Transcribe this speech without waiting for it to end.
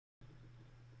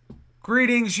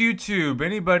Greetings YouTube!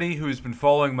 Anybody who's been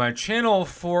following my channel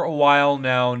for a while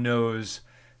now knows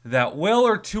that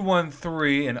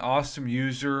Whaler213, an awesome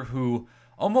user who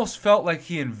almost felt like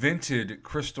he invented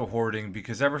crystal hoarding,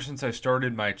 because ever since I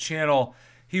started my channel,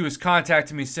 he was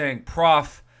contacting me saying,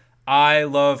 "Prof, I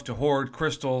love to hoard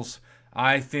crystals.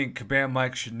 I think Kabam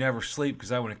Mike should never sleep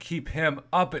because I want to keep him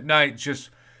up at night just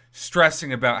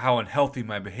stressing about how unhealthy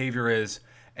my behavior is.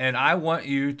 And I want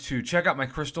you to check out my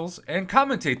crystals and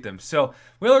commentate them." So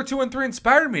Whaler213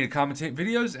 inspired me to commentate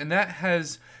videos, and that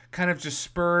has kind of just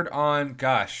spurred on,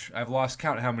 gosh, I've lost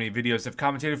count how many videos I've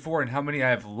commentated for and how many I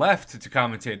have left to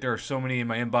commentate. There are so many in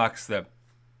my inbox that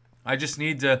I just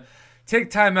need to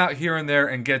take time out here and there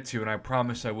and get to, and I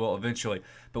promise I will eventually.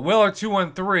 But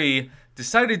Whaler213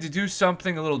 decided to do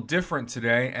something a little different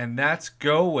today, and that's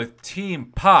go with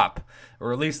Team Pop.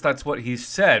 Or at least that's what he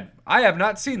said. I have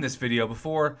not seen this video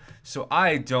before, so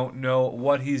I don't know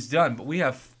what he's done. But we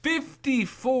have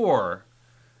 54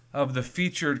 of the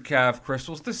featured Cav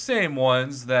crystals, the same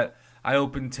ones that I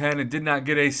opened 10 and did not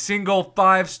get a single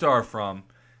 5-star from.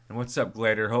 And what's up,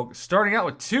 Glader? Starting out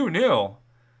with 2 new.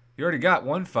 You already got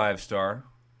 1 5-star.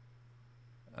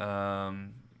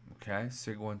 Okay,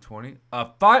 Sig 120. A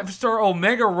 5-star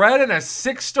Omega Red and a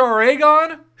 6-star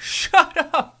Aegon? Shut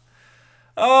up!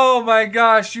 Oh my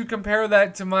gosh, you compare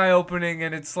that to my opening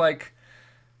and it's like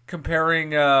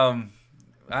comparing, I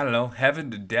don't know, heaven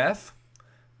to death.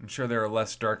 I'm sure there are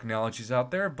less dark analogies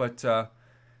out there, but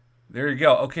there you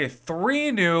go. Okay,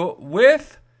 3 new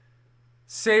with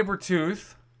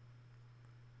Sabertooth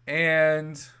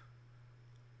and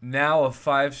now a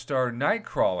 5-star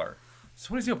Nightcrawler. So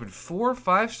what has he opened? 4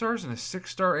 5-stars and a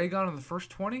 6-star Aegon in the first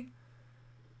 20?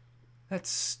 That's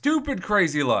stupid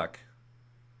crazy luck.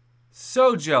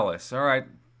 So jealous. All right.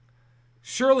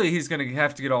 Surely he's going to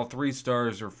have to get all 3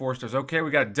 stars or 4 stars. Okay,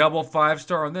 we got a double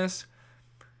 5-star on this.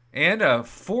 And a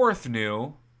 4th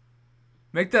new.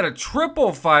 Make that a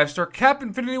triple 5-star. Cap,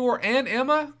 Infinity War, and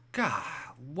Emma? God,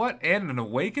 what? And an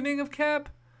Awakening of Cap?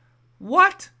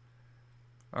 What?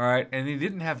 All right, and he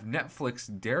didn't have Netflix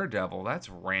Daredevil. That's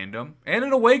random. And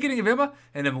an Awakening of Emma,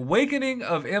 and an Awakening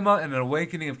of Emma, and an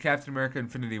Awakening of Captain America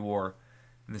Infinity War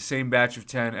in the same batch of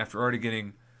 10 after already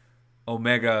getting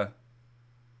Omega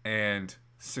and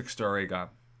 6-star Aegon.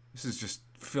 This is just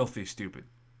filthy stupid.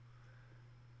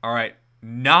 All right,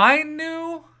 9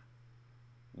 new?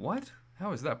 What?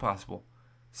 How is that possible?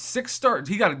 6-star.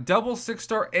 He got a double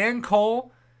 6-star and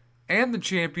Cole and the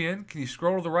champion. Can you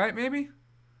scroll to the right maybe?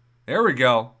 There we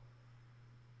go.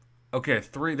 Okay,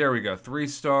 3. There we go.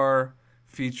 3-star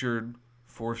featured,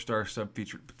 4-star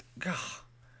sub-featured. God,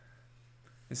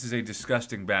 this is a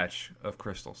disgusting batch of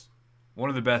crystals. One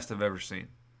of the best I've ever seen.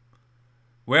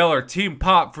 Whaler, Team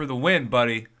Pop for the win,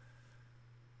 buddy.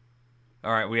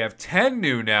 All right, we have 10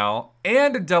 new now,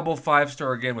 and a double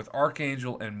 5-star again with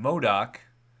Archangel and MODOK.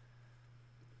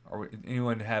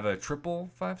 Anyone have a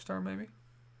triple 5-star maybe?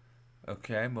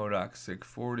 Okay, MODOK Sig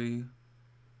 40.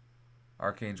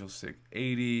 Archangel Sig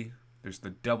 80. There's the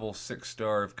double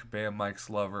 6-star of Kabam Mike's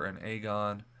Lover and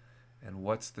Aegon. And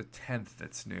what's the 10th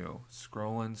that's new?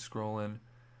 Scrolling.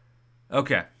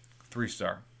 Okay.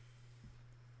 3-star.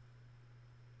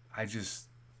 I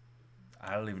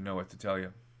don't even know what to tell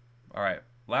you. All right.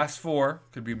 Last 4.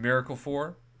 Could be Miracle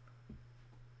 4.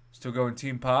 Still going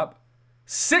Team Pop.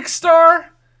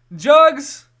 6-star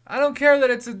Jugs. I don't care that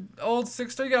it's an old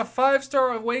 6-star. You got a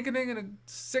 5-star Awakening and a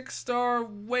 6-star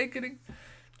Awakening.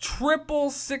 Triple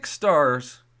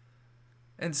 6-stars.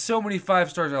 And so many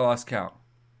 5-stars I lost count.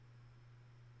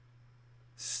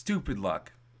 Stupid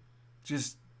luck.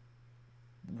 Just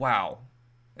wow.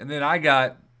 And then I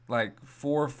got like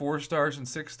 4 4-stars and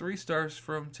 6 3-stars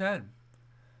from 10.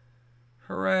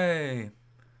 Hooray.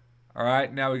 All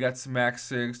right, now we got some Max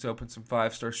Sigs to open some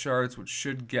 5-star shards, which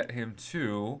should get him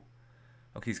to...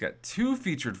 Okay, he's got 2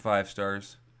 featured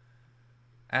 5-stars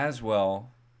as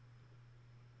well.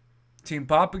 Team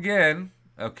Pop again.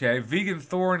 Okay, Vegan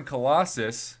Thor and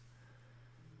Colossus.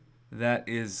 That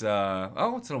is...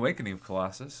 oh, it's an Awakening of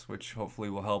Colossus, which hopefully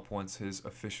will help once his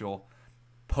official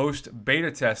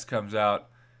post-beta test comes out.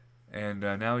 And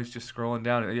now he's just scrolling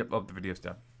down. Yep, oh, the video's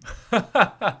done.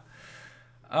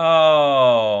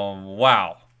 Oh,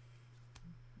 wow.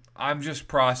 I'm just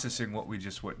processing what we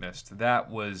just witnessed. That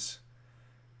was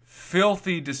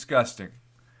filthy disgusting.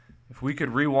 If we could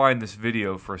rewind this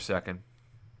video for a second.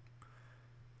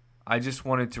 I just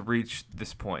wanted to reach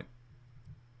this point.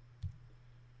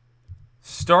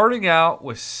 Starting out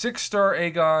with 6-star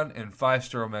Aegon and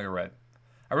 5-star Omega Red.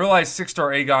 I realize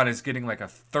 6-star Aegon is getting like a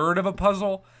third of a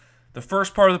puzzle. The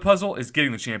first part of the puzzle is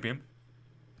getting the champion.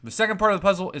 The second part of the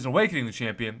puzzle is awakening the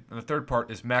champion. And the third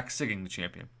part is max sigging the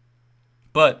champion.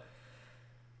 But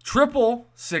triple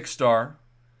 6-star,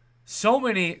 so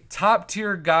many top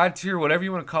tier, god tier, whatever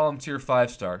you want to call them, tier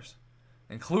 5 stars,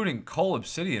 including Cole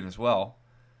Obsidian as well.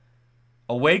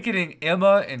 Awakening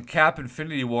Emma and Cap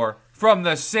Infinity War from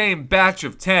the same batch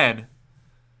of 10.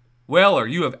 Whaler,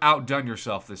 you have outdone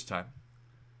yourself this time.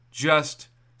 Just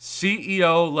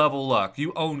CEO level luck.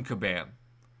 You own Kabam.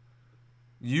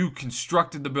 You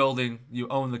constructed the building. You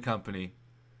own the company.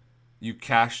 You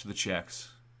cashed the checks.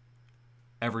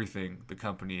 Everything the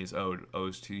company is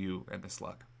owes to you and this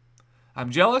luck.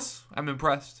 I'm jealous. I'm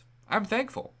impressed. I'm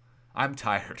thankful. I'm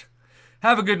tired.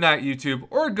 Have a good night, YouTube,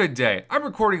 or a good day. I'm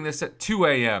recording this at 2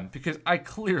 a.m. because I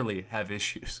clearly have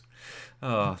issues.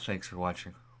 Oh, thanks for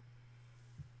watching.